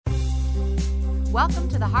Welcome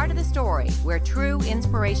to the Heart of the Story, where true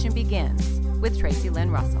inspiration begins, with Tracey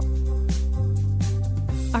Lynn Russell.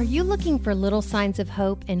 Are you looking for little signs of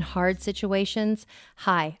hope in hard situations?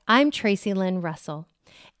 Hi, I'm Tracey Lynn Russell.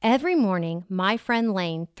 Every morning, my friend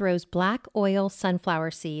Lane throws black oil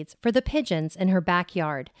sunflower seeds for the pigeons in her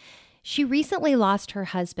backyard. She recently lost her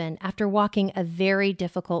husband after walking a very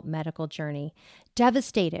difficult medical journey.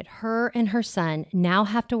 Devastated, her and her son now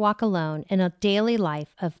have to walk alone in a daily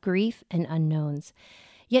life of grief and unknowns.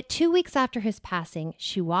 Yet 2 weeks after his passing,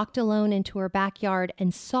 she walked alone into her backyard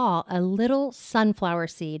and saw a little sunflower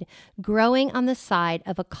seed growing on the side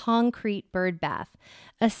of a concrete bird bath.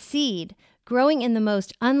 A seed growing in the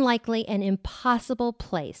most unlikely and impossible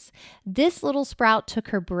place. This little sprout took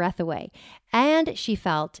her breath away, and she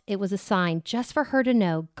felt it was a sign just for her to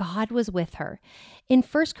know God was with her. In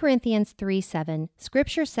 1 Corinthians 3:7,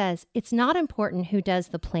 Scripture says it's not important who does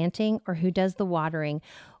the planting or who does the watering.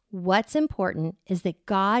 What's important is that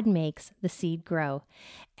God makes the seed grow.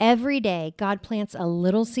 Every day, God plants a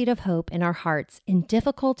little seed of hope in our hearts in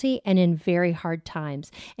difficulty and in very hard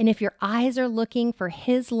times. And if your eyes are looking for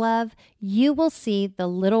His love, you will see the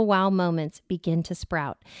little wow moments begin to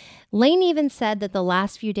sprout. Lane even said that the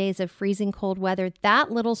last few days of freezing cold weather,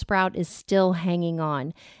 that little sprout is still hanging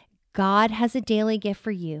on. God has a daily gift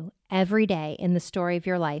for you every day in the story of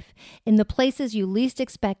your life. In the places you least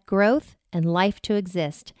expect growth and life to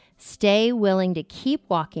exist, stay willing to keep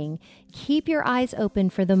walking. Keep your eyes open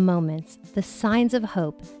for the moments, the signs of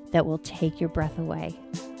hope that will take your breath away.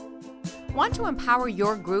 Want to empower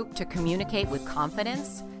your group to communicate with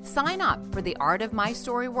confidence? Sign up for the Art of My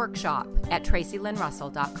Story workshop at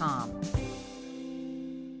TraceyLynnRussell.com.